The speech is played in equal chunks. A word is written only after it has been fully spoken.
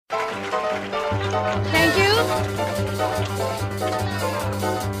Thank you.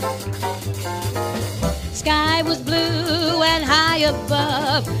 Sky was blue and high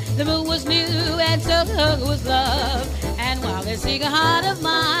above. The moon was new and so was love. And while this eager heart of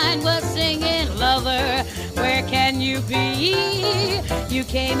mine was singing, lover, where can you be? You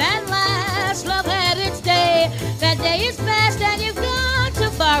came at last, love had its day. That day is past and you've gone too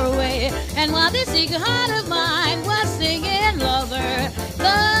far away. And while this eager heart of mine was singing, lover,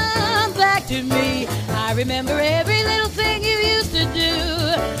 come back to me. I remember every little thing you used to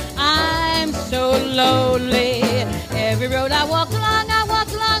do. I'm so lonely. Every road I walked along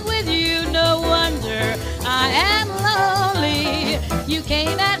with you. No wonder I am lonely. You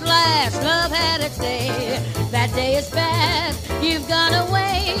came at last, love had its day. That day is past, you've gone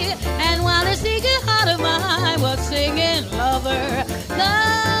away. And while this eager heart of mine was singing, lover,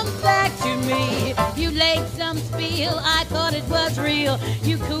 come back to me. You laid some spiel, I thought it was real.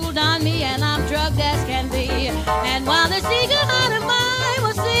 You cooled on me and I'm drugged as can be. And while this eager heart of mine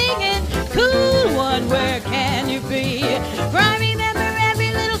was singing, cool one, where can you be? For I remember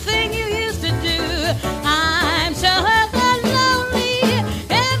every little thing you used to do. I'm so lonely.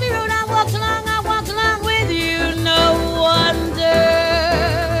 Every road I walked along with you. No wonder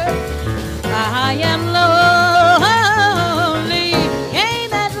I am lonely.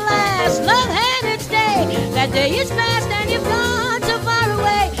 Came at last, love had its day. That day is past and you've gone so far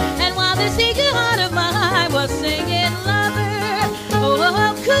away. And while this eager heart of mine was singing, lover,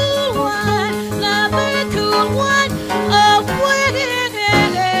 oh, cool one, lover, cool one, oh, where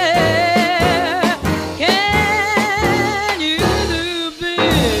can you be?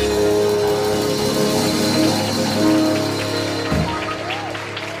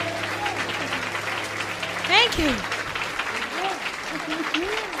 Thank you.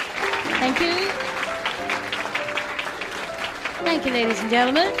 Thank you. Thank you, ladies and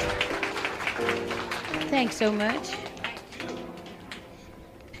gentlemen. Thanks so much.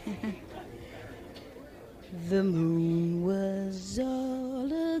 The moon was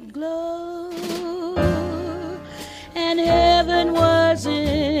all aglow, and heaven was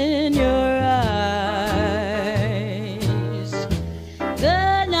in your eyes.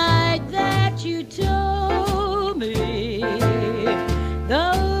 The night that you told me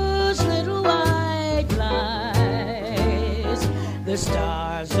those little white lies, the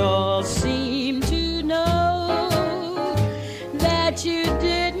stars all seemed to know that you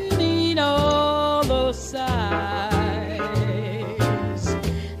didn't mean all those sighs.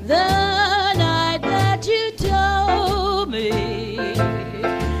 The night that you told me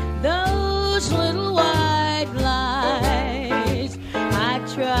those little white lies, I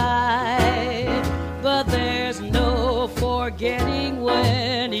tried, but there's no forgetting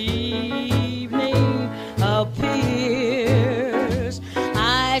when evening appears.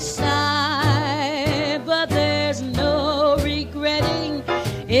 I sigh, but there's no regretting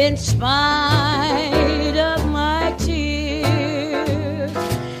in spite of my tears.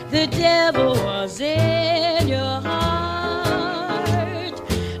 The devil was in your heart,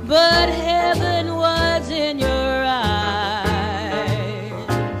 but heaven was in your eyes.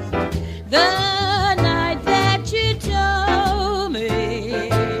 The night that you told me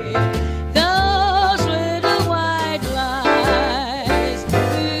those little white lies,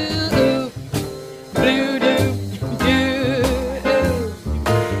 ooh, blue doo, doo,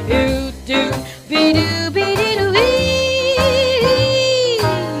 ooh, doo, be doo, be dee doo,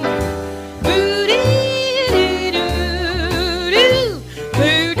 boo dee dee doo, doo,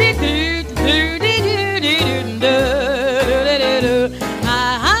 boo dee doo, boo dee doo, doo, doo, doo.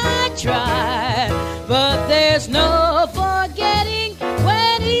 I tried, but there's no forgetting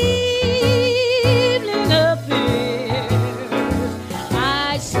when evening appears.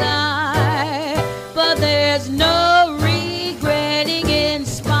 I sigh, but there's no regretting in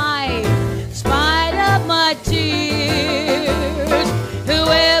spite of my tears.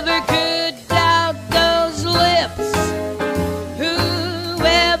 Whoever could doubt those lips?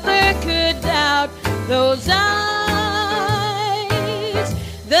 Whoever could doubt those eyes?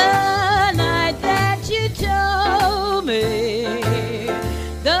 The night that you told me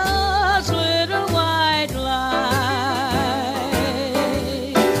those little white lies,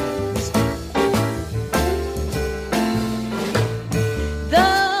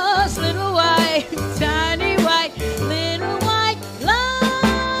 those little white, tiny white, little white lies.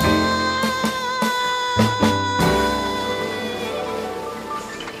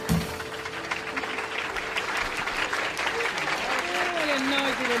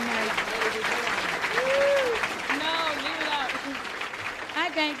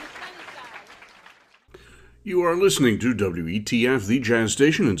 You are listening to WETF, the jazz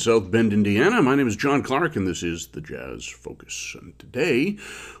station in South Bend, Indiana. My name is John Clark, and this is the Jazz Focus. And today,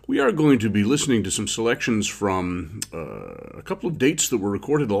 we are going to be listening to some selections from a couple of dates that were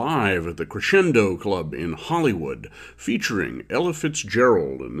recorded live at the Crescendo Club in Hollywood, featuring Ella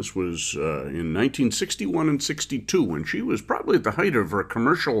Fitzgerald. And this was in 1961 and 62, when she was probably at the height of her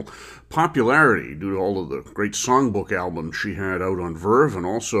commercial popularity due to all of the great songbook albums she had out on Verve, and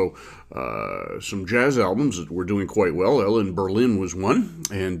also some jazz albums that were doing quite well. Ella in Berlin was one,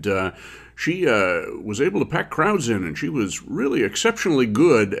 and she was able to pack crowds in, and she was really exceptionally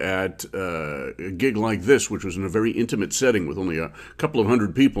good at a gig like this, which was in a very intimate setting with only a couple of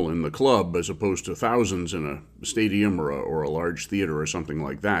hundred people in the club, as opposed to thousands in a stadium or a large theater or something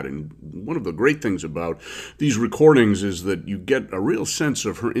like that. And one of the great things about these recordings is that you get a real sense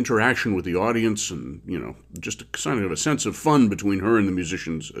of her interaction with the audience, and, you know, just a kind of a sense of fun between her and the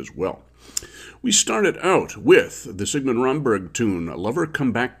musicians as well. We started out with the Sigmund Romberg tune, Lover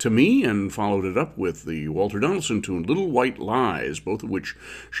Come Back to Me, and followed it up with the Walter Donaldson tune, Little White Lies, both of which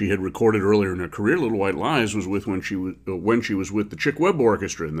she had recorded earlier in her career. Little White Lies was with when she was with the Chick Webb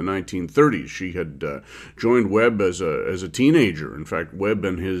Orchestra in the 1930s. She had joined Webb as a teenager. In fact, Webb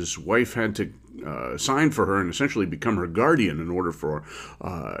and his wife had to sign for her and essentially become her guardian in order for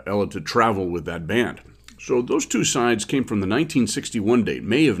Ella to travel with that band. So those two sides came from the 1961 date,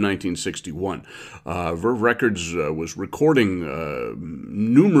 May of 1961. Verve Records was recording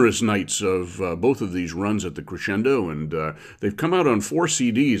numerous nights of both of these runs at the Crescendo, and they've come out on 4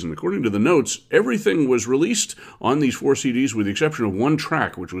 CDs, and according to the notes, everything was released on these 4 CDs with the exception of one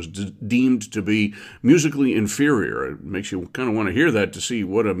track, which was deemed to be musically inferior. It makes you kind of want to hear that to see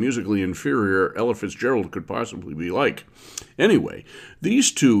what a musically inferior Ella Fitzgerald could possibly be like. Anyway,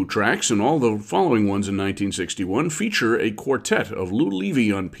 these two tracks and all the following ones in 1961 feature a quartet of Lou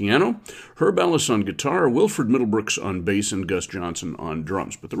Levy on piano, Herb Ellis on guitar, Wilfred Middlebrooks on bass, and Gus Johnson on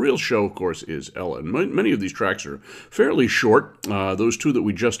drums. But the real show, of course, is Ella. And many of these tracks are fairly short. Those two that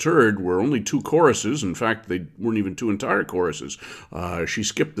we just heard were only 2 choruses. In fact, they weren't even 2 entire choruses. She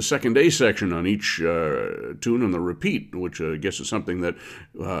skipped the second A section on each tune on the repeat, which I guess is something that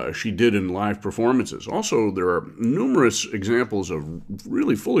she did in live performances. Also, there are numerous examples of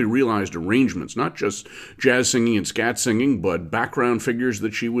really fully realized arrangements, not just jazz singing and scat singing, but background figures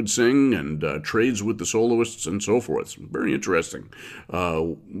that she would sing and trades with the soloists and so forth. It's a very interesting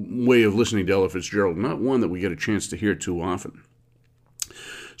way of listening to Ella Fitzgerald, not one that we get a chance to hear too often.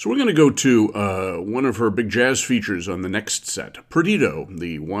 So we're going to go to one of her big jazz features on the next set, Perdido,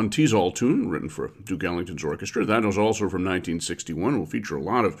 the Juan Tizol tune, written for Duke Ellington's orchestra. That was also from 1961. It will feature a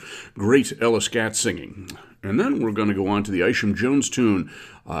lot of great Ella scat singing. And then we're going to go on to the Isham Jones tune,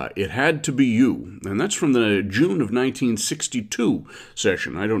 It Had to Be You. And that's from the June of 1962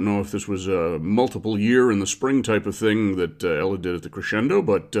 session. I don't know if this was a multiple year in the spring type of thing that Ella did at the Crescendo,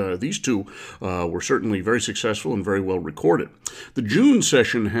 but these two were certainly very successful and very well recorded. The June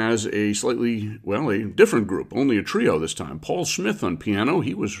session has a a different group, only a trio this time. Paul Smith on piano,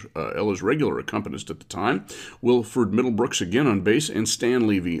 he was Ella's regular accompanist at the time. Wilfred Middlebrooks again on bass, and Stan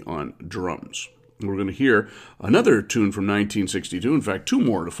Levy on drums. We're going to hear another tune from 1962, in fact, 2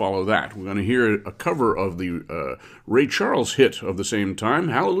 more to follow that. We're going to hear a cover of the Ray Charles hit of the same time,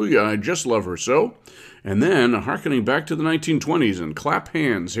 Hallelujah, I Just Love Her So. And then, hearkening back to the 1920s, and Clap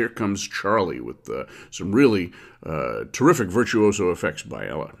Hands, Here Comes Charlie, with some really terrific virtuoso effects by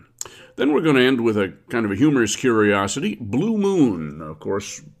Ella. Then we're going to end with a kind of a humorous curiosity. Blue Moon, of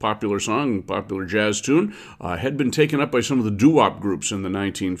course, popular song, popular jazz tune, had been taken up by some of the doo-wop groups in the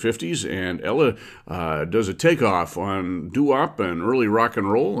 1950s, and Ella does a takeoff on doo-wop and early rock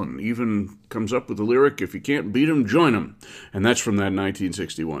and roll, and even comes up with the lyric, if you can't beat 'em, join 'em. And that's from that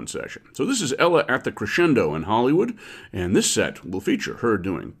 1961 session. So this is Ella at the Crescendo in Hollywood, and this set will feature her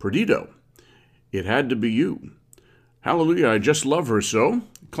doing Perdido, It Had to Be You, Hallelujah, I Just Love Her So,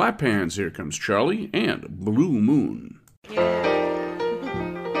 Clap Hands, Here Comes Charlie, and Blue Moon.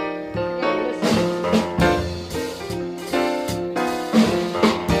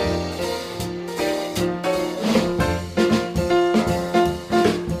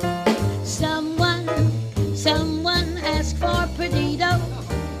 Someone asked for Perdido,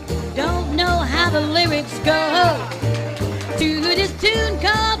 don't know how the lyrics go to this tune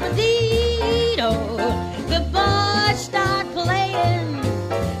called Perdido. The boys start playing,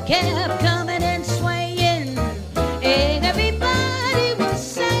 kept coming and swaying, and everybody was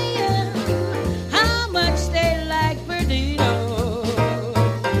saying how much they like Perdido.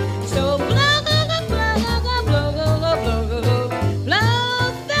 So blow, blow, blow, blow, blow, blow,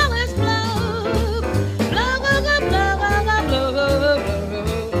 blow, fellas, blow, blow, blow, blow, blow, blow,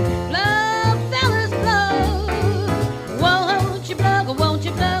 blow, fellas, blow.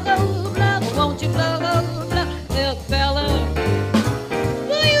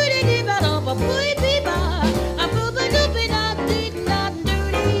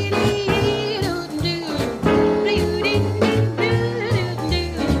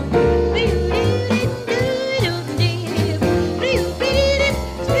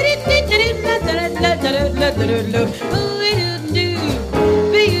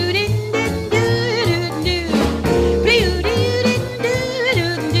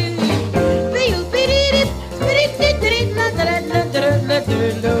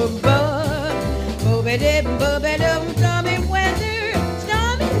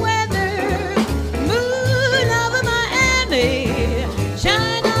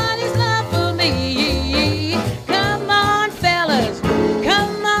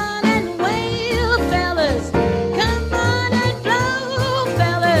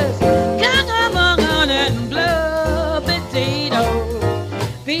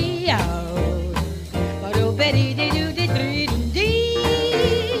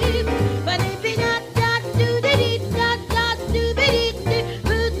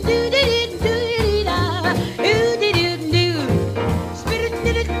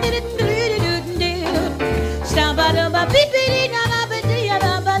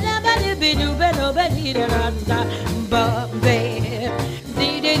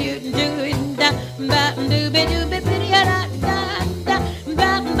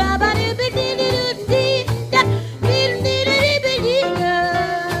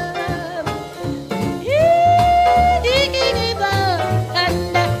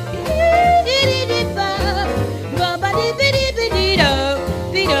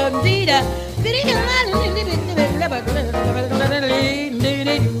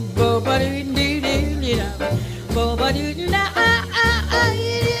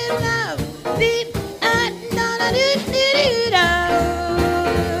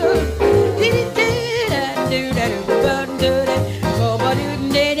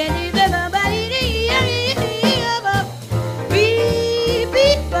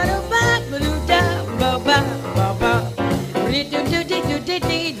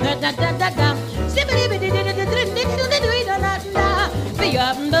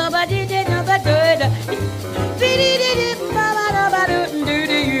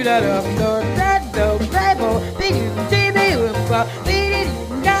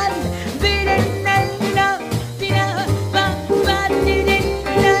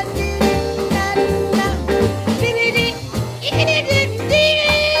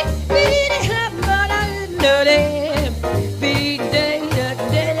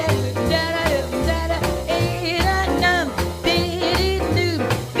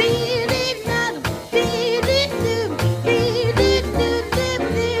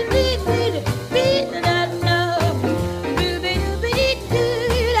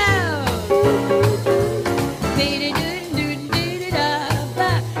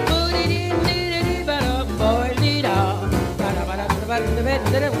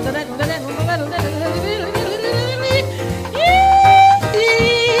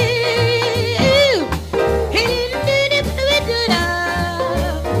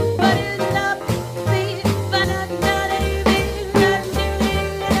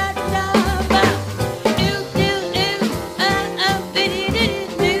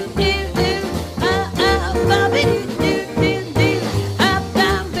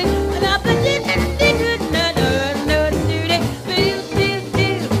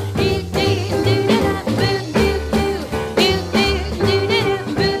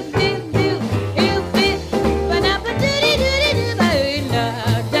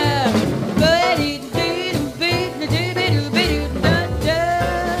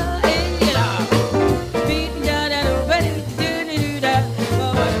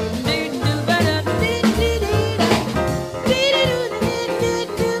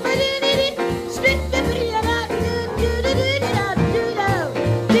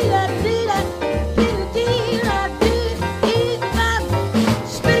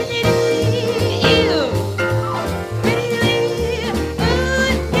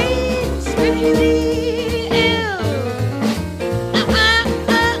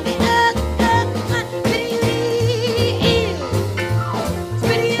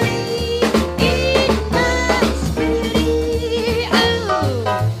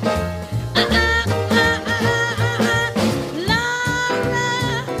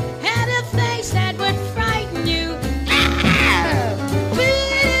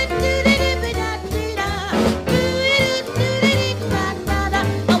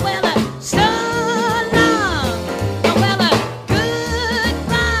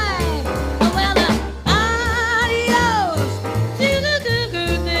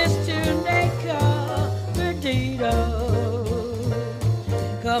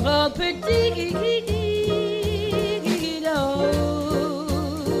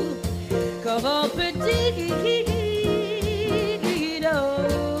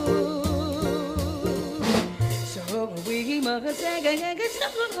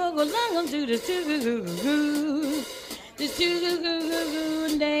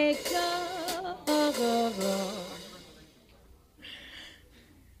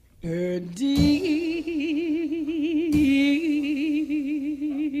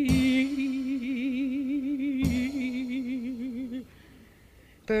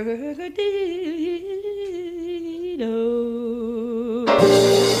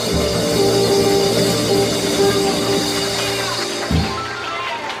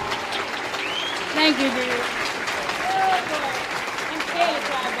 Thank you, dear. Oh, boy. I'm scared to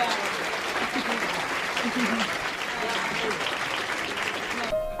cry about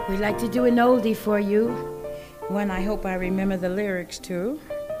it. We'd like to do an oldie for you, one I hope I remember the lyrics to.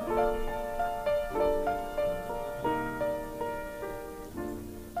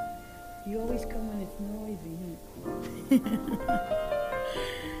 You always come when it's noisy.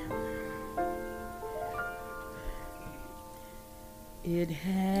 It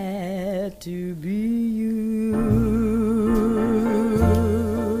had to be you.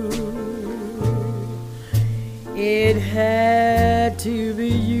 It had to be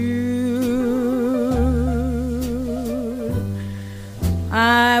you.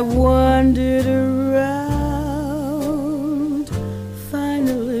 I wandered around,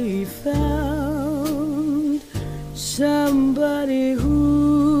 finally found somebody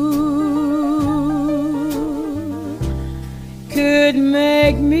who could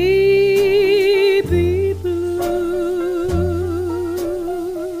make me be blue,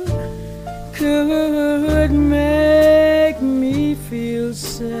 could make me feel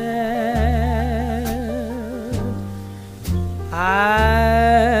sad.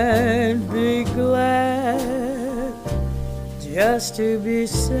 I'd be glad just to be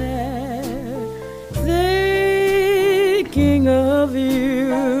sad, thinking of you.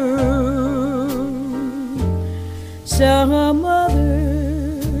 Some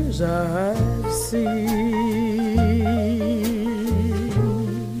others I've seen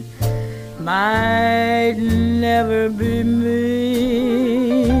might never be mean,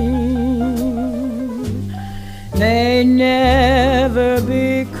 may never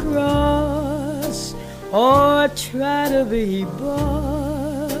be cross or try to be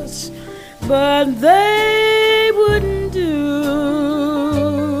boss, but they wouldn't do,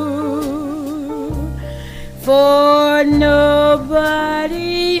 for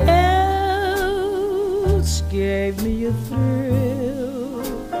nobody else gave me a thrill.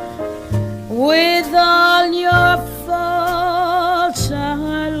 With all your faults,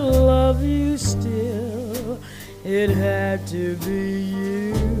 I love you still. It had to be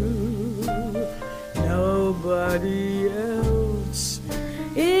you, nobody else.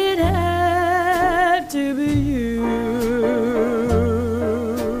 It had to be you.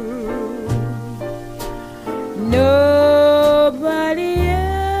 Nobody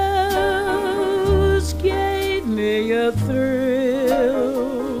else gave me a thrill.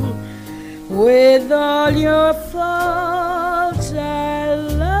 With all your faults, I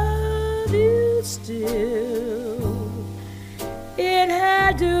love you still. It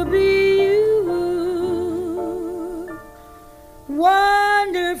had to be you,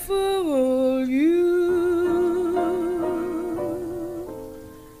 wonderful you.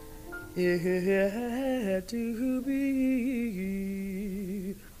 It had to be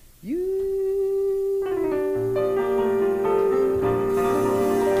you.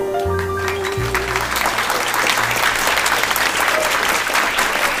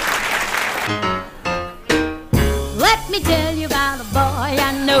 Let me tell you about a boy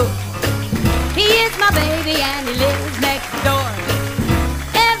I know. He is my baby and he lives next door.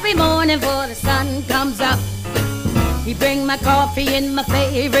 Every morning before the sun comes up, he bring my coffee in my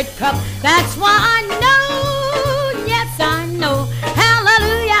favorite cup. That's why I know, yes I know,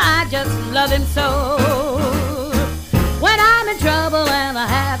 hallelujah, I just love him so. When I'm in trouble and I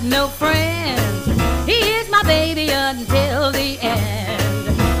have no friends, he is my baby until the end.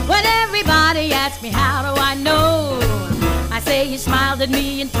 When everybody asks me how do I know, I say he smiled at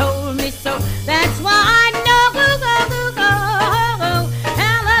me and told me so. That's why I know,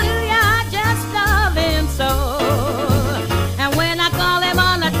 hallelujah, I just love him so. And when I call him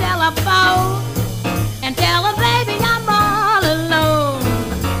on the telephone and tell him, baby, I'm all alone,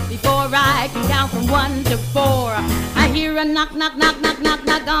 before I can count from 1 to 4, I hear a knock, knock, knock, knock, knock,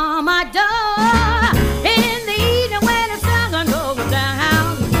 knock on my door. In the evening when the sun goes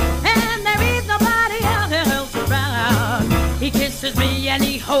down and there is nobody else around, he kisses me and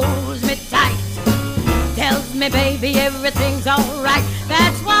he holds me tight, tells me, baby, everything's alright.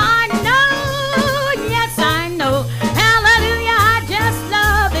 That's why I know, yes I know, hallelujah, I just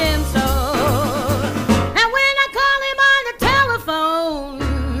love him so. And when I call him on the telephone,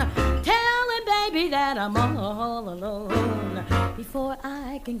 tell him, baby, that I'm all alone, before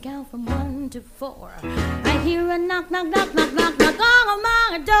I can count from 1 to 4, I hear a knock, knock, knock, knock, knock, knock on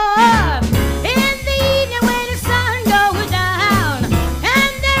my door. In the evening when the sun goes down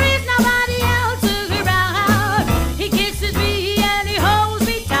and there is nobody else around, he kisses me and he holds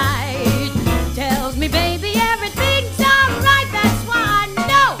me tight, tells me, baby, everything's alright. That's why I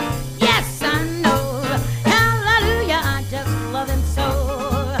know, yes I know, hallelujah, I just love him so.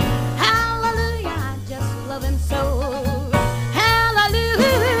 Hallelujah, I just love him so.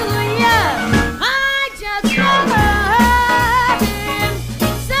 Hallelujah, I just love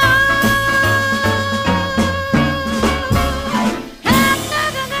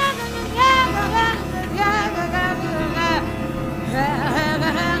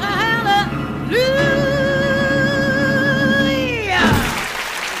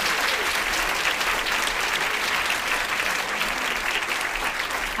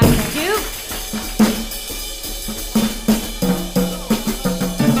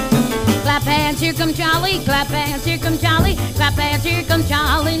hands, here comes Charlie. Clap hands, here comes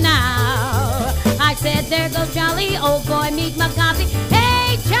Charlie now. I said, there goes Charlie, old boy, meet my coffee.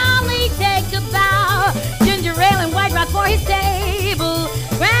 Hey, Charlie, take a bow. Ginger ale and white rock for his table.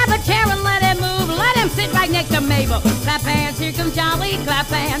 Grab a chair and let him move. Let him sit right next to Mabel. Clap hands, here comes Charlie. Clap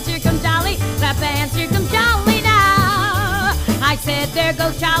hands, here comes Charlie. Clap hands, here comes Charlie now. I said, there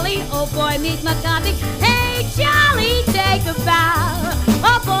goes Charlie, old boy, meet my coffee. Hey, Charlie, take a bow.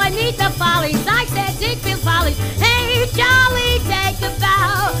 Oh boy, meet the Follies. I said, Ziegfeld Follies. Hey, Charlie, take a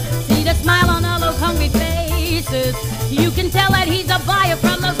bow. See the smile on all those hungry faces. You can tell that he's a buyer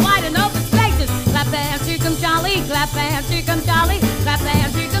from those wide and open spaces. Clap hands, here comes Charlie. Clap hands, here comes Charlie. Clap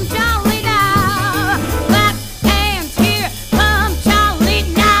hands, here comes Charlie now. Clap hands, here comes Charlie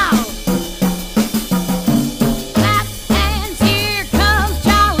now. Clap hands, here comes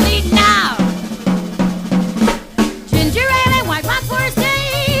Charlie now. Ginger ale and white rock for his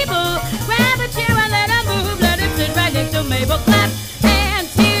table. Grab a chair and let him move. Let him sit right next to Mabel. Clap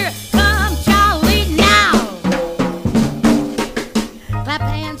hands, here comes Charlie now. Clap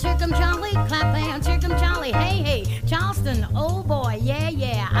hands, here comes Charlie. Clap hands, here comes Charlie. Hey, hey, Charleston, oh boy, yeah,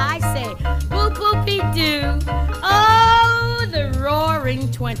 yeah. I say, boop, boopy-doo. Oh, the roaring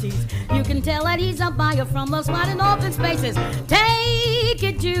 20s. You can tell that he's a buyer from those wide and open spaces. Take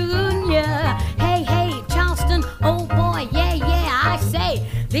it, Junior. Hey, hey, Charleston, oh boy, yeah, yeah. I say,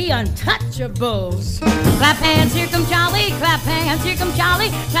 the Untouchables. Clap hands, here comes Charlie. Clap hands, here comes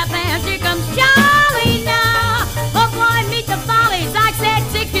Charlie. Clap hands, here comes Charlie now. Oh boy, meet the Follies. I said,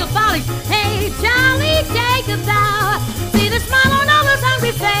 Ziegfeld Follies. Hey, Charlie, take a bow. See the smile on all those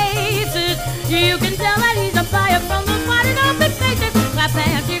hungry faces. You can tell that he's a buyer from those wide and open spaces. Clap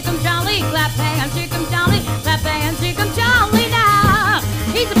hands, here comes Charlie. Clap hands, here comes Charlie. Clap hands, here comes Charlie now.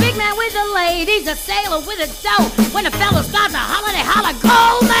 He's a big man with a ladies, a sailor with a dough. When a fellow starts a holiday, holler,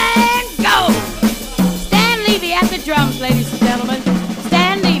 go, man, go. Stan Levy at the drums, ladies and gentlemen.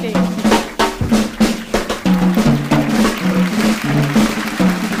 Stan Levy.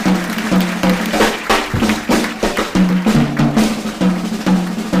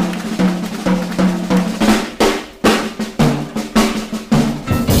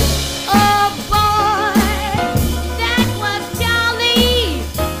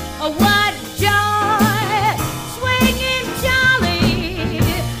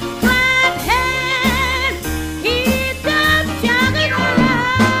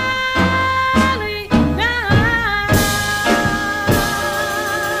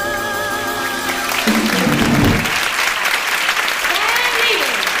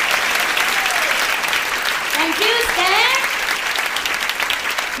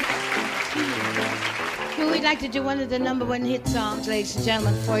 We'd like to do one of the #1 hit songs, ladies and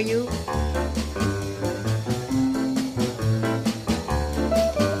gentlemen, for you.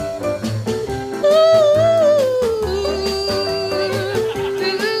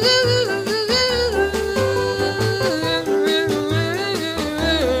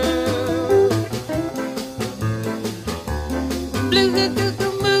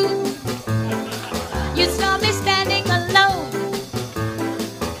 You saw me standing alone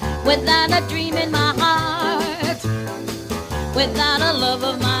without a dream in my heart, without a love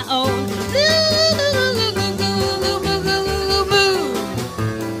of my own.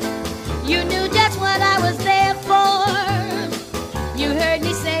 You knew just what I was there for. You heard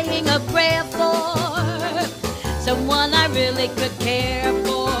me saying a prayer for someone I really could care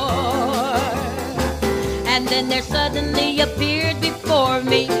for. And then there suddenly appeared before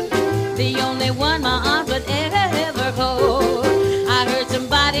me the only one my arms would ever hold. I heard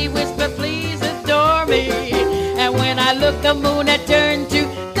somebody whisper, please adore me. And when I looked, the moon had turned to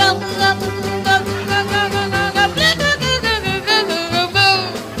gold.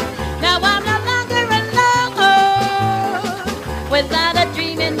 Now I'm no longer alone, without a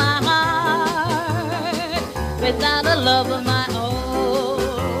dream in my heart, without a love of my own.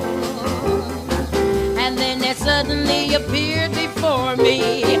 And then there suddenly appeared before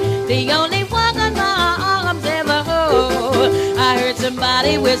me the only one my arms ever hold. I heard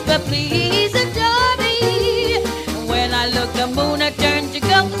somebody whisper, please adore me. When I looked, the moon had turned to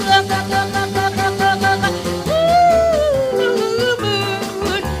gold.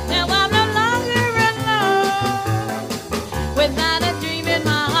 Now I'm no longer alone, without a dream in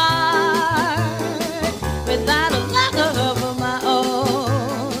my heart, without a love of my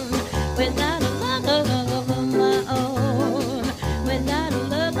own, without a love of my own, without a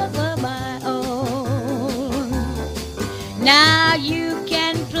love of my own. Now you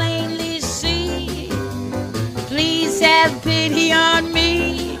can plainly see, please have pity on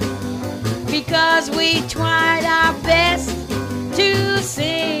me, because we tried our best to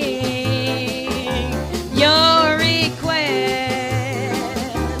sing your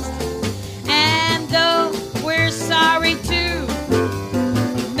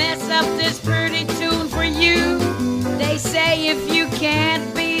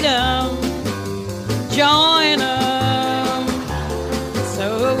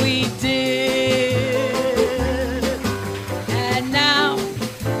we did. And now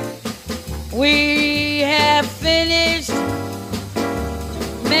we have finished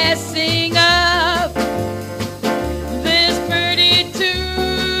messing up this pretty tune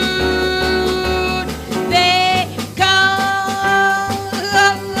they call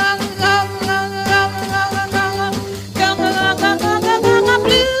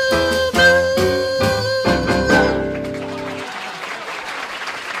blue.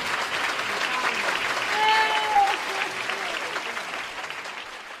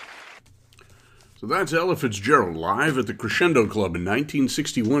 So that's Ella Fitzgerald live at the Crescendo Club in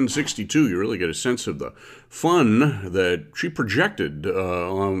 1961-62. You really get a sense of the fun that she projected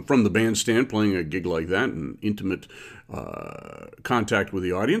from the bandstand playing a gig like that and intimate contact with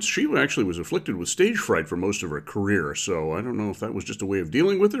the audience. She actually was afflicted with stage fright for most of her career, so I don't know if that was just a way of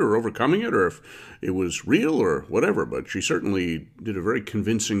dealing with it or overcoming it or if it was real or whatever, but she certainly did a very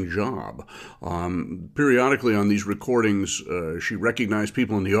convincing job. Periodically on these recordings, she recognized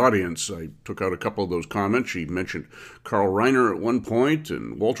people in the audience. I took out a couple of those comments. She mentioned Carl Reiner at one point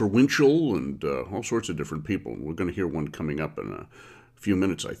and Walter Winchell and all sorts of different people. We're going to hear one coming up in a few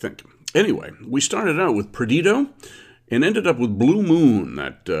minutes, I think. Anyway, we started out with Perdido and ended up with Blue Moon,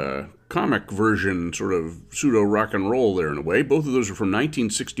 that comic version, sort of pseudo rock and roll there in a way. Both of those are from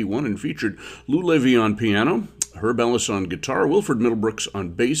 1961 and featured Lou Levy on piano, Herb Ellis on guitar, Wilfred Middlebrooks on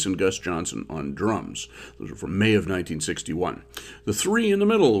bass, and Gus Johnson on drums. Those are from May of 1961. The three in the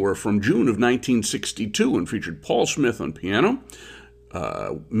middle were from June of 1962 and featured Paul Smith on piano,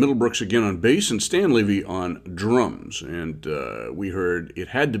 Middlebrooks again on bass, and Stan Levy on drums. And we heard It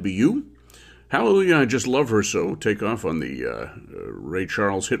Had to Be You, Hallelujah, I Just Love Her So, take off on the Ray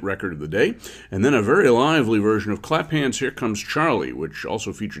Charles hit record of the day, and then a very lively version of Clap Hands, Here Comes Charlie, which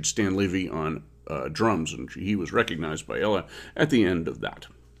also featured Stan Levy on drums, and he was recognized by Ella at the end of that.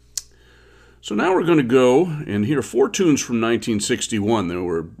 So now we're going to go and hear four tunes from 1961. There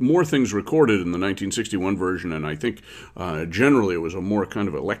were more things recorded in the 1961 version, and I think generally it was a more kind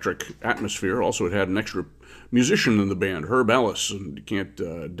of electric atmosphere. Also, it had an extra musician in the band, Herb Ellis, and you can't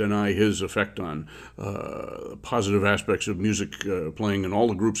deny his effect on positive aspects of music playing in all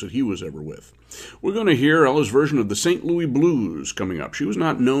the groups that he was ever with. We're going to hear Ella's version of the St. Louis Blues coming up. She was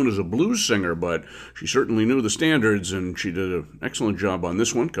not known as a blues singer, but she certainly knew the standards, and she did an excellent job on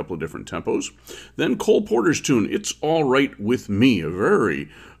this one, a couple of different tempos. Then Cole Porter's tune, It's All Right With Me, a very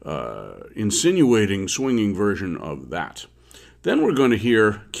insinuating, swinging version of that. Then we're going to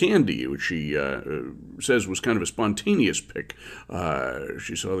hear Candy, which she says was kind of a spontaneous pick.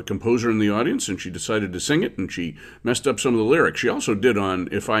 She saw the composer in the audience, and she decided to sing it, and she messed up some of the lyrics. She also did on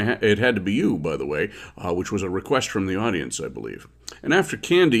It Had to Be You, by the way, which was a request from the audience, I believe. And after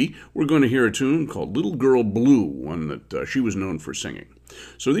Candy, we're going to hear a tune called Little Girl Blue, one that she was known for singing.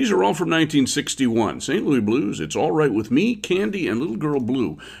 So these are all from 1961. St. Louis Blues, It's All Right With Me, Candy, and Little Girl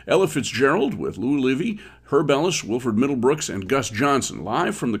Blue. Ella Fitzgerald with Lou Levy, Herb Ellis, Wilfred Middlebrooks, and Gus Johnson,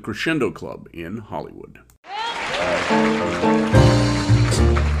 live from the Crescendo Club in Hollywood.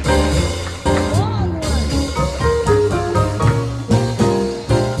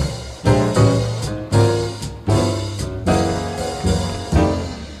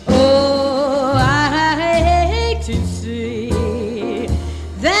 Oh, I hate to see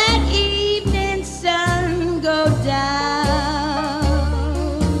that evening sun go down.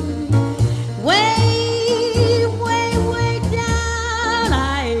 Way, way, way down.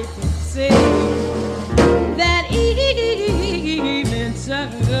 I hate to see that evening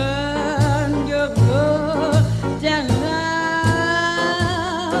sun go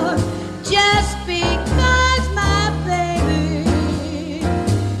down. Just because my baby,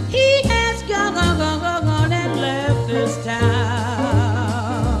 he has gone and left this town.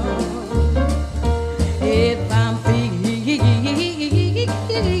 If I'm feeling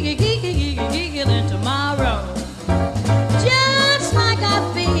tomorrow, just like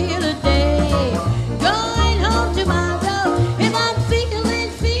I feel today, going home tomorrow. If I'm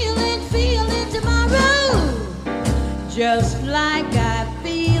feeling tomorrow, just like I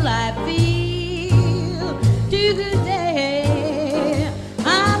feel today,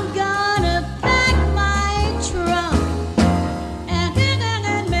 I'm gonna pack my trunk and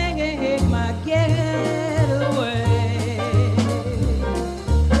make my getaway.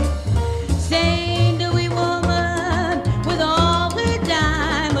 St. Louis woman with all her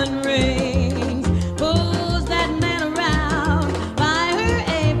diamond rings pulls that man around by her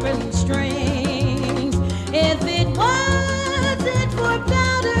apron strings. If it wasn't for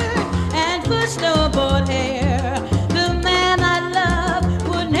powder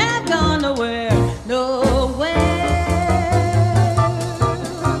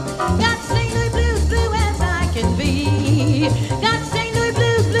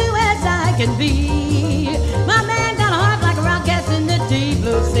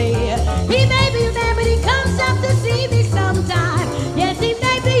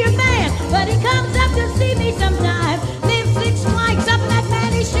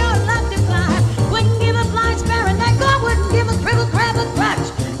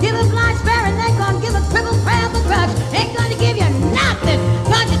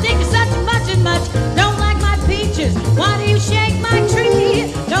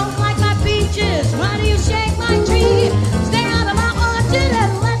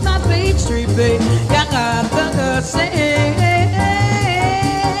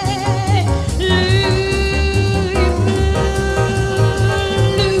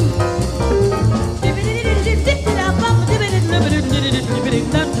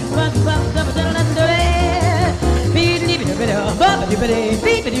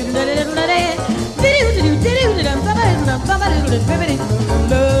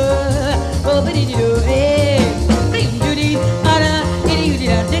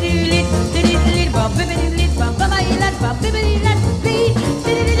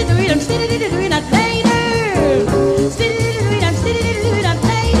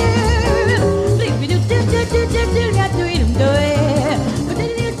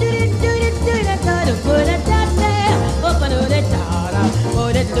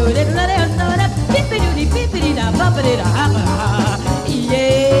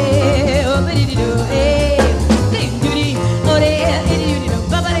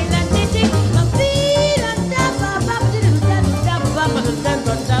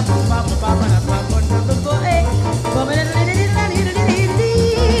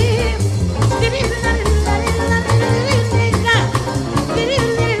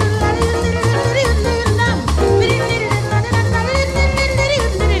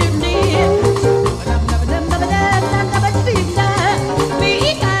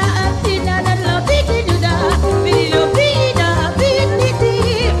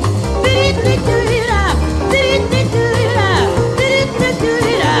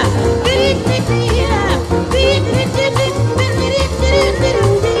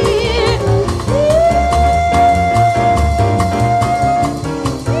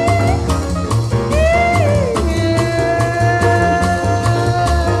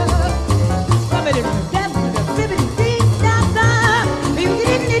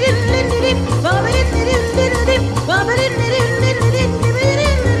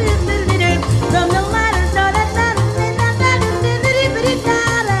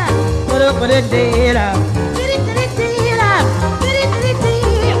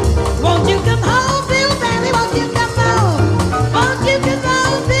Won't you come home, Bill Bailey? Won't you come home? Won't you come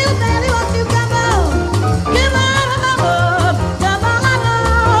home, Bill Bailey? Won't you come home? Come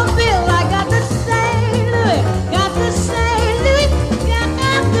on, Bill. I got to say, Louis, got to say, Louis, got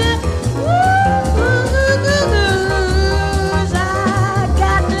to blues. I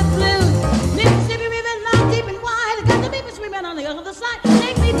got the blues. Mississippi River, long, deep and wide. I got the people swimming on the other side.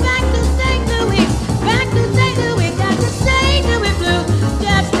 Take me back to St. Louis, back to St. Louis, got to St. Louis blue.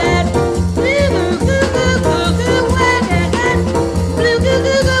 That's that blue, blue, blue, blue, blue, blue, blue, blue,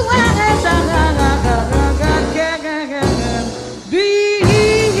 blue, blue,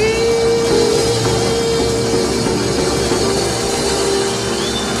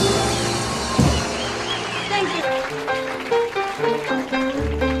 Thank you.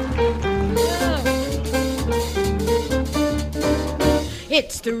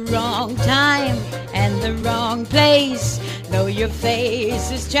 It's the wrong time and the wrong place. Though your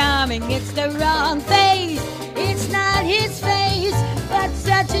face is charming, it's the wrong face. It's not his face, but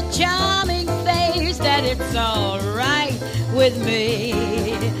such a charming face that it's all right with me.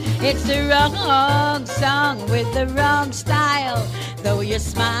 It's the wrong song with the wrong style. Though your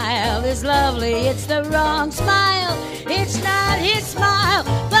smile is lovely, it's the wrong smile. It's not his smile,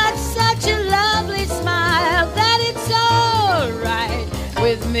 but such a lovely smile that it's all right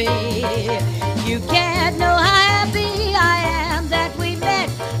with me. You can't know how happy I am that we met.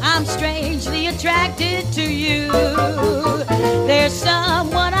 I'm strangely attracted to you. There's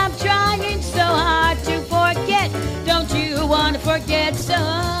someone I'm trying so hard to forget. Don't you want to forget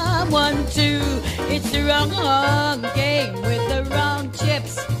someone too? It's the wrong game with the wrong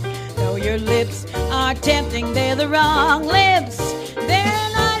chips. Though your lips are tempting, they're the wrong lips. They're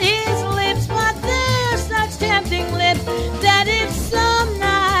not his lips, but they're such tempting lips that if some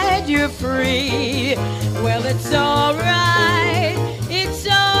night you're free, well, it's all right. It's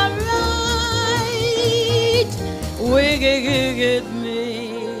all right with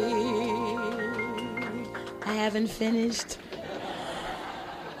me. I haven't finished.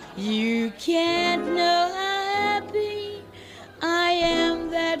 You can't know how happy I am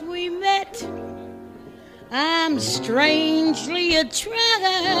that we met. I'm strangely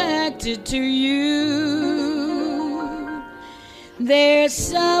attracted to you. There's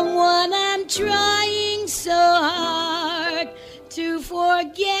someone I'm trying so hard to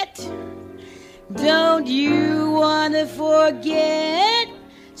forget. Don't you want to forget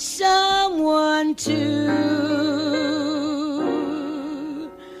someone too?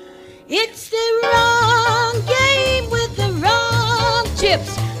 It's the wrong game with the wrong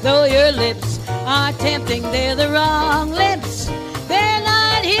chips. Though your lips are tempting, they're the wrong lips. They're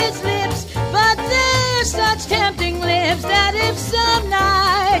not his lips, but they're such tempting lips that if some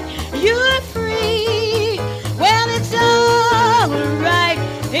night you're free, well, it's all right.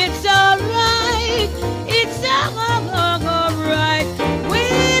 It's all right. It's all right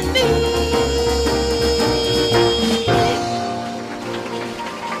with me.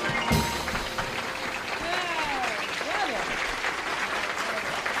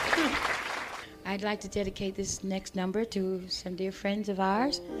 I'd like to dedicate this next number to some dear friends of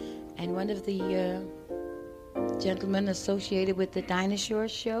ours and one of the gentlemen associated with the Dinosaur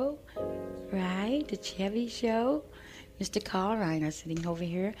Show, right? The Chevy Show. Mr. Carl Reiner sitting over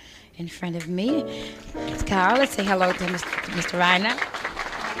here in front of me. It's Carl. Let's say hello to Mr. Reiner.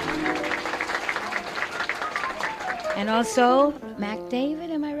 And also Mac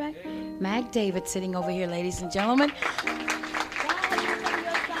David, am I right? Mac David sitting over here, ladies and gentlemen.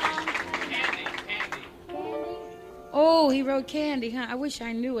 Oh, he wrote Candy, huh? I wish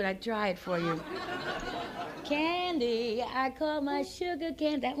I knew it. I'd try it for you. Candy, I call my sugar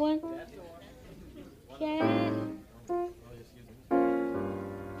candy. That one? Candy.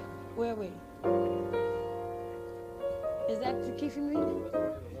 Where are we? Is that the key from reading?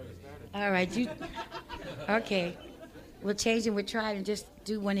 All right, you. Okay. We'll change it. We'll try to just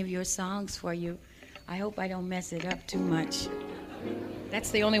do one of your songs for you. I hope I don't mess it up too much.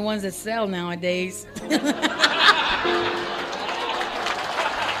 That's the only ones that sell nowadays.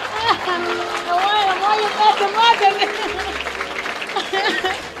 Why you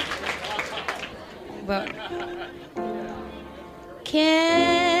but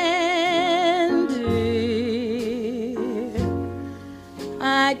Candy,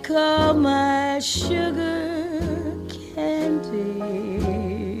 I call my sugar candy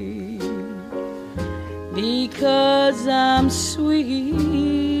because I'm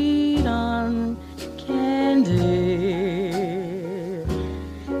sweet on candy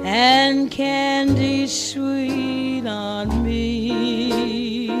and candy sweet on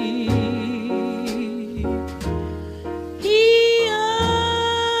me. He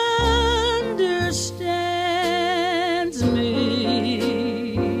understands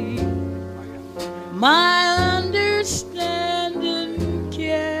me. My understanding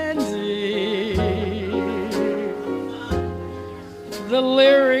candy. The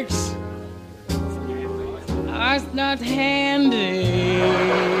lyrics are not handy.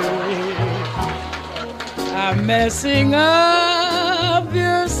 I'm messing up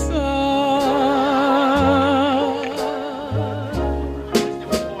your song.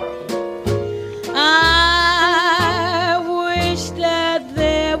 I wish that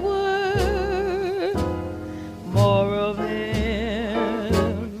there were more of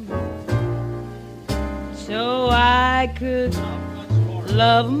him, so I could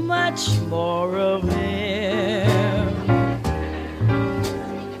love much more of him.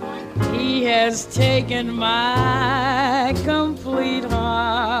 He has taken my complete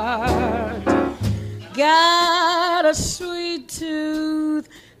heart, got a sweet tooth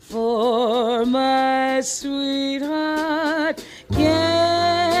for my sweetheart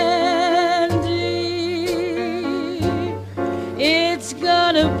candy. It's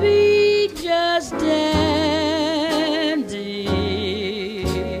gonna be just dandy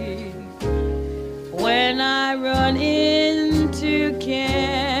when I run into candy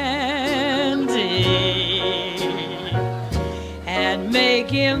and make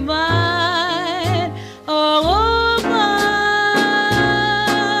him mine, oh mine.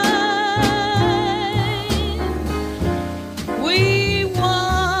 We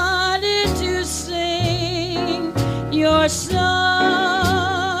wanted to sing your song,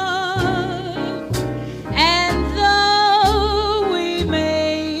 and though we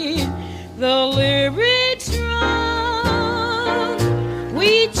made the lyrics wrong,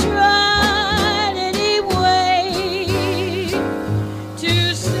 we tried anyway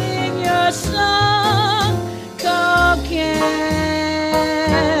to sing your song called Candy.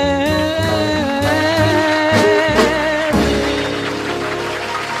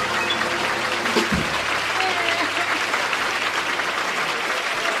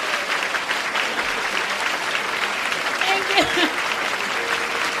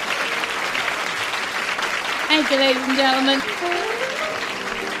 Thank you, ladies and gentlemen.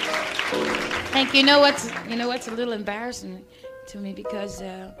 Thank you. You know what's a little embarrassing to me because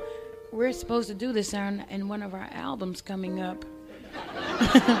we're supposed to do this in one of our albums coming up,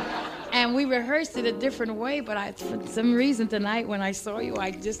 and we rehearsed it a different way. But for some reason tonight, when I saw you,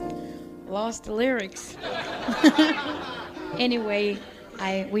 I just lost the lyrics. Anyway,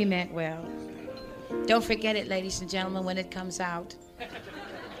 we meant well. Don't forget it, ladies and gentlemen, when it comes out.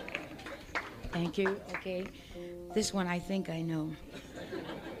 Thank you. Okay. This one I think I know.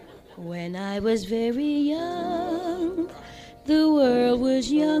 When I was very young, the world was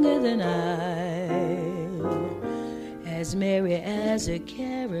younger than I, as merry as a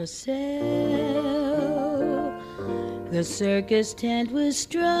carousel. The circus tent was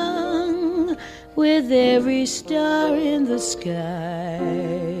strung with every star in the sky.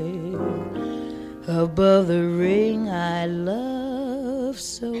 Above the ring I love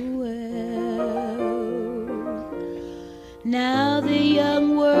so well. Now the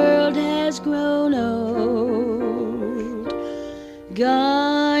young world has grown old.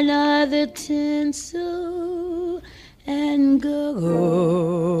 Gone are the tinsel and gold.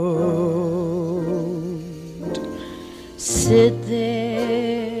 Sit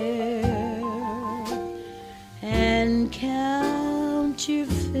there and count your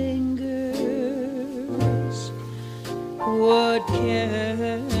fingers. What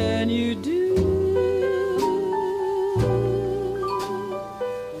can you do?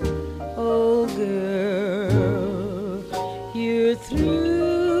 Oh, girl,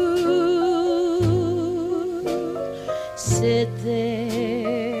 sit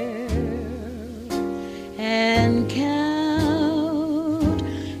there and count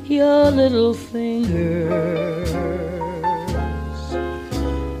your little fingers.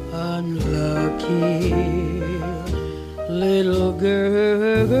 Unlucky little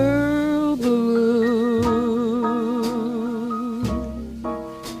girl blue.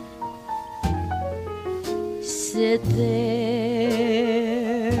 Sit there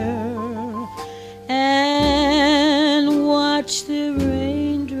and watch the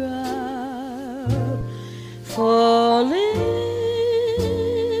raindrop falling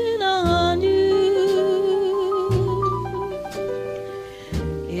on you.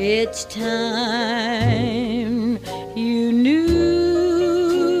 It's time you knew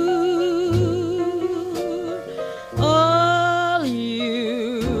all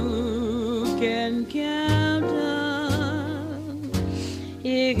you can count on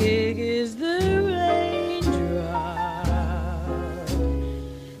is the raindrop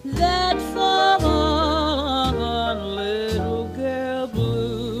that fall on little girl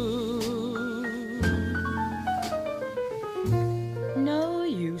blue. No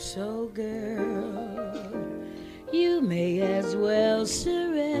use, oh girl, you may as well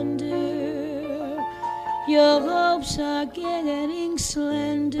surrender. Your hopes are getting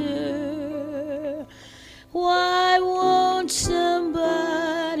slender. Why won't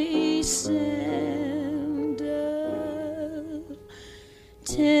somebody send a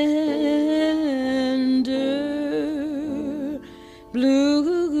tender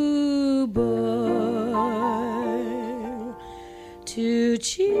blue boy to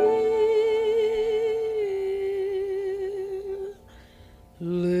cheer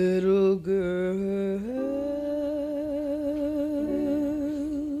little girl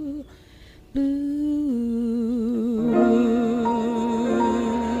blue?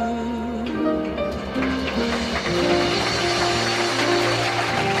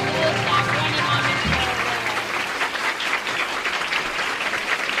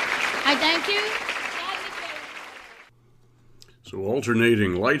 I thank you. So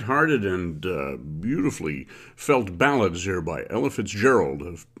alternating lighthearted and beautifully felt ballads here by Ella Fitzgerald,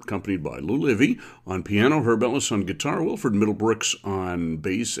 accompanied by Lou Livy on piano, Herb Ellis on guitar, Wilfred Middlebrooks on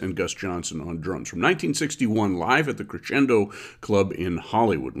bass, and Gus Johnson on drums. From 1961, live at the Crescendo Club in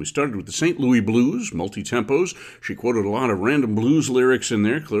Hollywood. We started with the St. Louis Blues, multi-tempos. She quoted a lot of random blues lyrics in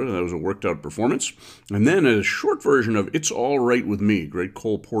there. Clearly that was a worked-out performance. And then a short version of It's All Right With Me, great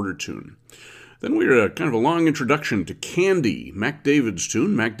Cole Porter tune. Then we had kind of a long introduction to Candy, Mac David's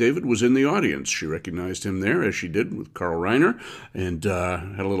tune. Mac David was in the audience. She recognized him there, as she did with Carl Reiner, and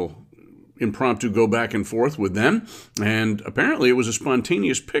had a little impromptu go back and forth with them. And apparently it was a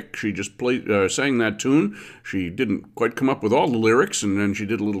spontaneous pick. She just sang that tune. She didn't quite come up with all the lyrics, and then she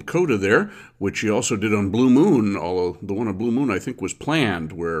did a little coda there, which she also did on Blue Moon, although the one on Blue Moon I think was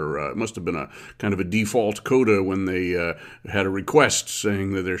planned, where it must have been a kind of a default coda when they had a request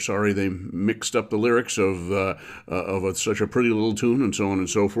saying that they're sorry they mixed up the lyrics of such a pretty little tune, and so on and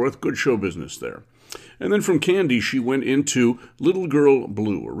so forth. Good show business there. And then from Candy, she went into Little Girl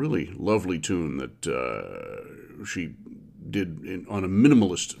Blue, a really lovely tune that she did on a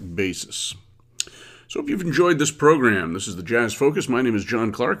minimalist basis. So hope you've enjoyed this program. This is the Jazz Focus. My name is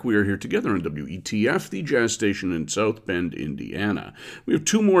John Clark. We are here together on WETF, the jazz station in South Bend, Indiana. We have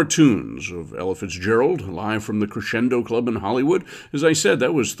two more tunes of Ella Fitzgerald, live from the Crescendo Club in Hollywood. As I said,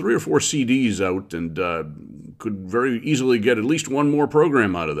 that was 3 or 4 CDs out, and could very easily get at least one more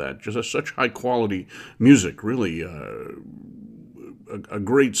program out of that. Just such high-quality music, really a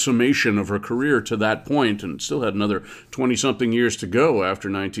great summation of her career to that point, and still had another 20-something years to go after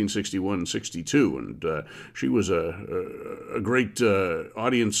 1961 and 62. And she was a great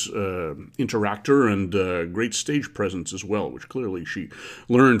audience interactor and great stage presence as well, which clearly she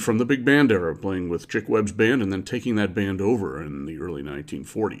learned from the big band era, playing with Chick Webb's band and then taking that band over in the early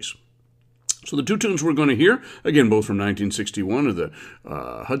 1940s. So the two tunes we're going to hear, again, both from 1961, are the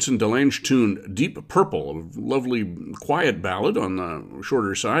Hudson DeLange tune Deep Purple, a lovely quiet ballad on the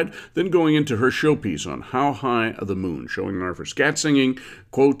shorter side, then going into her showpiece on How High the Moon, showing off her scat singing,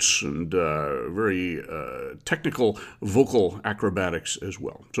 quotes, and very technical vocal acrobatics as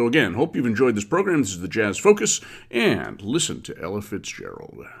well. So again, hope you've enjoyed this program. This is the Jazz Focus, and listen to Ella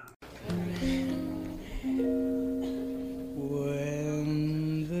Fitzgerald.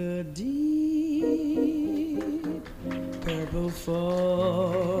 When the deep purple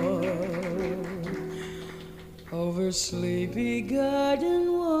fall over sleepy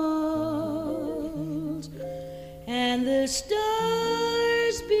garden walls, and the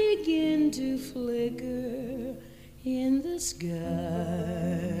stars begin to flicker in the sky,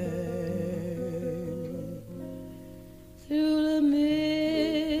 through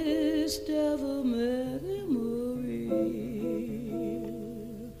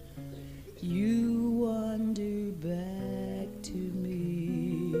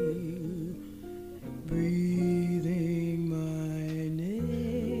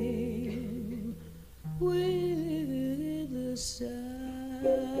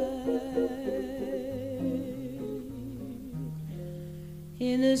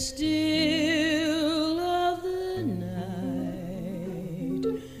still of the night,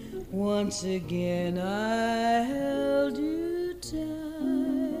 once again I held you tight.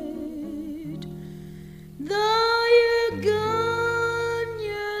 Though you're gone,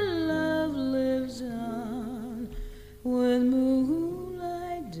 your love lives on when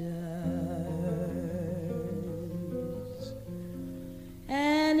moonlight dies.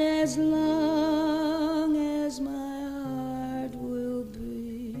 And as long as my heart will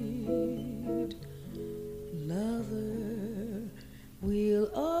beat, lover, we'll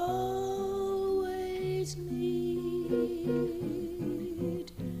always meet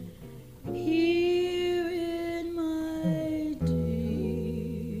here in my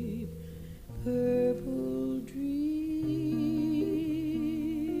deep purple dreams.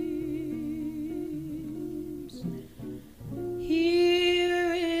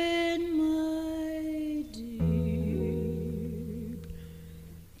 Here in my deep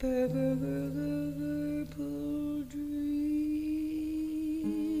purple dreams.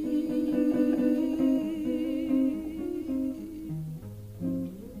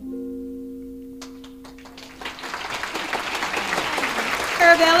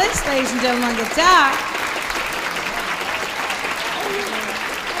 Herb Ellis, ladies and gentlemen, on guitar.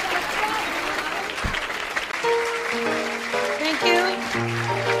 Thank you.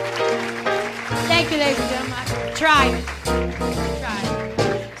 Thank you, ladies and gentlemen. I tried it.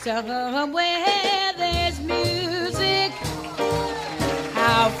 Somewhere there's music,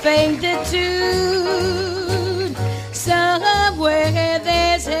 how faint the tune. Somewhere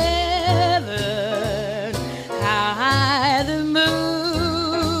there's heaven, how high the moon.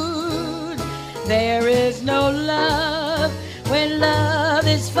 There is no love when love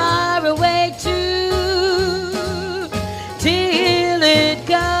is far away too, till it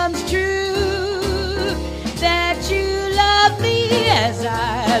comes true that you love me as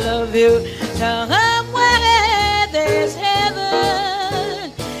I love you. Somewhere there's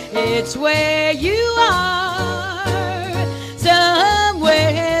heaven, it's where you are.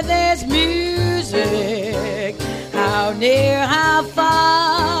 Somewhere there's music, how near, how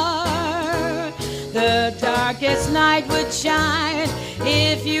far. The darkest night would shine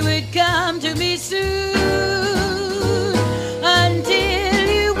if you would come to me soon. Until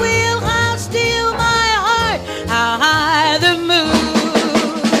you will, how still my heart, how high the moon.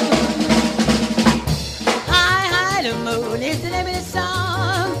 Is the name of the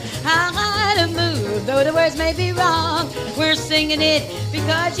song, how high the moon. Though the words may be wrong, we're singing it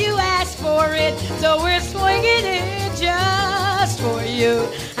because you asked for it. So we're swinging it just for you.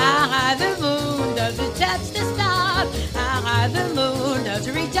 How high the moon, does it touch the stars? How high the moon, does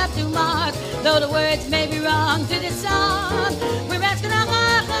it reach up to Mars? Though the words may be wrong to this song, we're asking how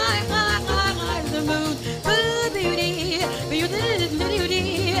high, high, high, high, high the moon. Ooh, beauty, beauty,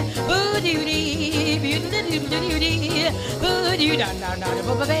 beauty, ooh, beauty, beauty, beauty. You don't know, no,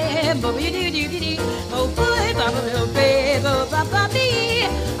 oh boy, Baba, Baba,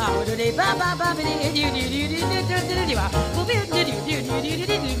 oh, do they Baba, Baba,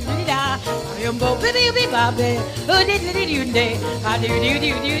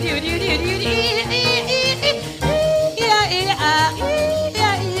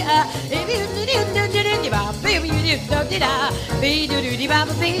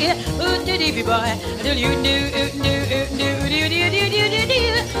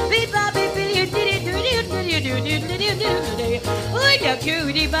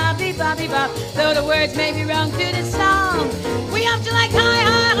 though the words may be wrong to the song, we have to like high,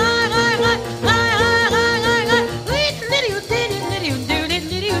 high, high, high, high, high, high, high, high, high.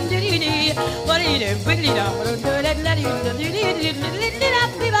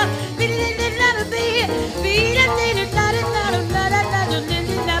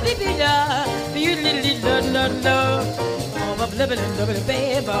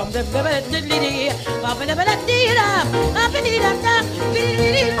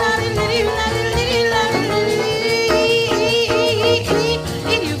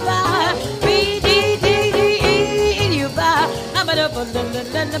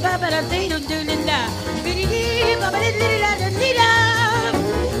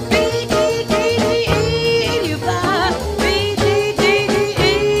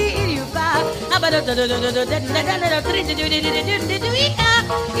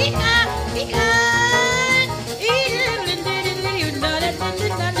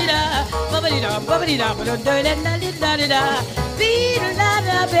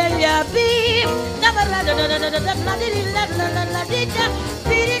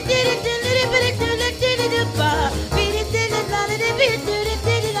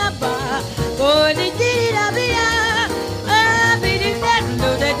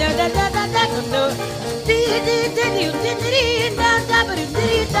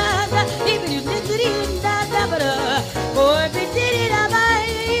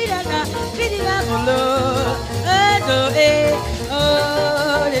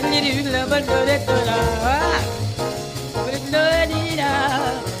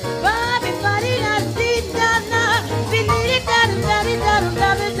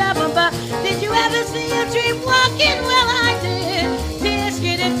 Did you ever see a dream walking? Well, I did.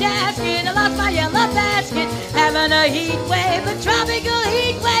 Tisking and tasking, I lost my yellow basket. Having a heat wave, a tropical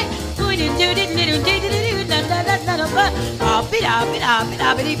heat wave.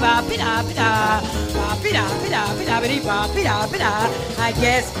 I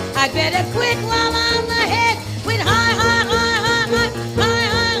guess I'd better quit while I'm ahead with high, high, high, high, high,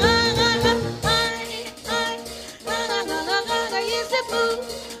 high, high, high, high,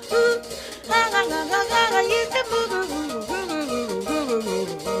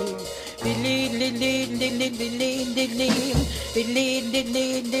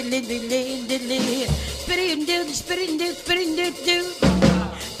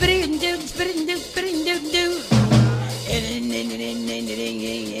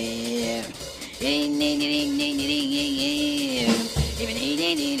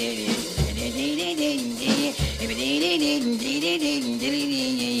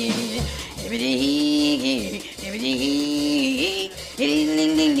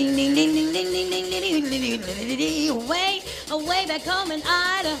 Away back home in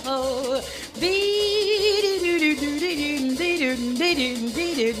Idaho.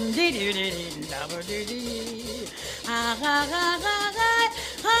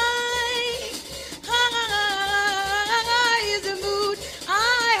 Is the mood.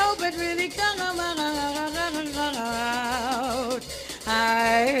 I hope it really comes out.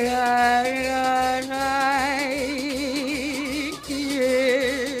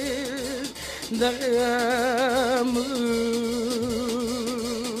 The moon.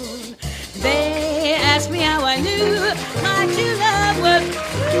 They asked me how I knew my true love was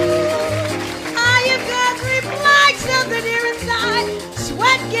true. I have got replied something here inside.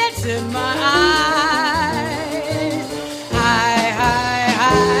 Sweat gets in my eyes. High, high,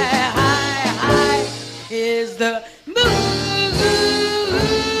 high, high, high is the moon.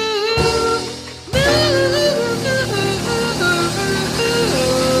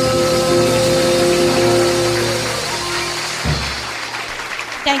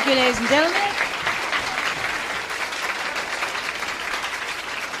 Thank you, ladies and gentlemen.